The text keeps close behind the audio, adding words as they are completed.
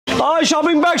Oh,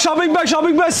 shopping bag, sir.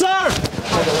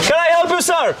 Can I help you,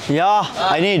 sir? Yeah,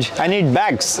 I need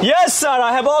bags. Yes, sir.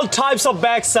 I have all types of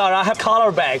bags, sir. I have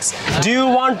color bags. Do you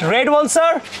want red one,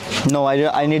 sir? No,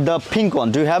 I need the pink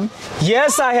one. Do you have?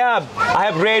 Yes, I have. I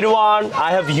have red one.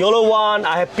 I have yellow one.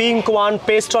 I have pink one.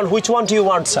 Paste one. Which one do you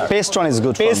want, sir? Paste one is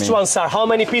good for me. Paste one, sir. How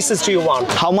many pieces do you want?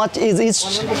 How much is each?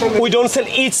 We don't sell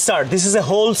each, sir. This is a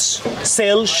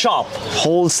wholesale shop.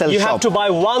 Wholesale You shop. have to buy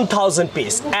 1,000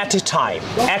 piece at a time.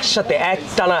 একসাথে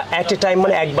একটানা at a time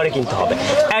মানে একবারে কিনতে হবে.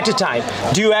 At a time.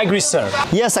 Do you agree, sir?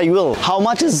 Yes, I will. How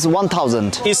much is 1,000?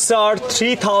 Is sir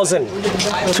 3,000.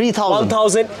 3,000.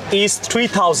 1,000 is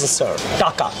 3,000, sir.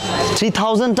 Taka.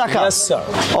 3,000 taka? Yes, sir.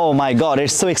 Oh my God,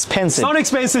 it's so expensive. It's not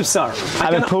expensive, sir.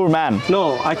 I'm a poor man. No,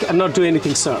 I cannot do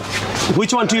anything, sir.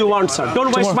 Which one do you want, sir?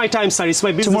 Don't waste my time, sir. It's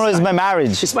my business. Tomorrow is my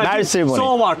marriage. It's my marriage ceremony. So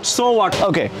what? So what?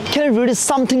 Okay. Can I read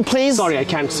something, please? Sorry, I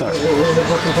can't, sir.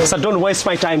 Sir, don't waste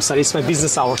my time, sir. It's my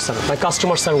business hours, sir. My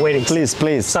customers are waiting. Please,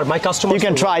 please. Sir, my customers. You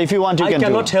can try if you want. You I can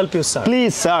cannot do. help you, sir.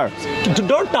 Please, sir.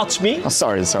 Don't touch me. Oh,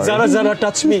 sorry. Zara,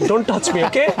 touch me. Don't touch me,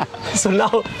 okay? So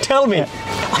now, tell me.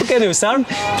 How can you, sir?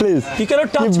 Please. You cannot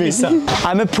touch me, sir.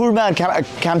 I'm a poor man.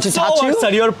 Can't you touch you? Sir,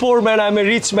 you're a poor man. I'm a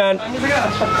rich man.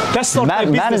 That's not my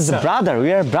business, man is sir. a brother.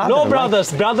 We are brothers. No brothers.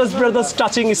 Brothers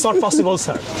touching is not possible,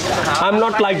 sir. I'm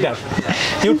not like that.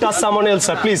 You touch someone else,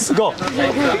 sir. Please, go.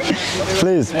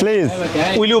 Please.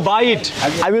 Will you buy it?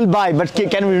 I will buy, but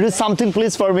can we do something,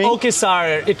 please, for me? Okay,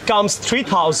 sir. It comes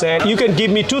 3,000. You can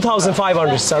give me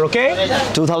 2,500, sir, okay?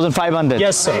 2,500?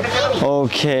 Yes, sir.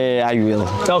 Okay, I will.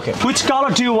 Okay. Which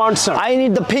color do you want, sir? I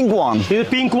need the pink one. The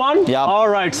pink one? Yeah. All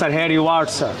right, sir. Here you are,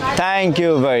 sir. Thank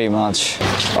you very much.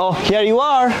 Oh, here you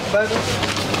are.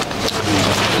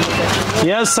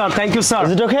 Yes, sir. Thank you, sir.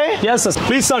 Is it okay? Yes, sir.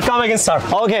 Please, sir, come again, sir.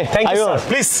 Okay. Thank you, I will. sir.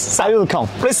 Please, sir. I will come.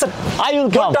 Please, sir. I will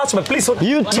come. Don't touch me, please.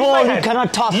 You told you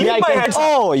cannot touch me. Leave I my can. hand, sir.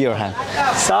 Oh, your hand.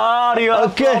 Sir, you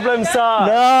have Okay. a problem, sir.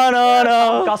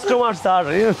 No. Customer,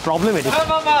 sir. Problematic.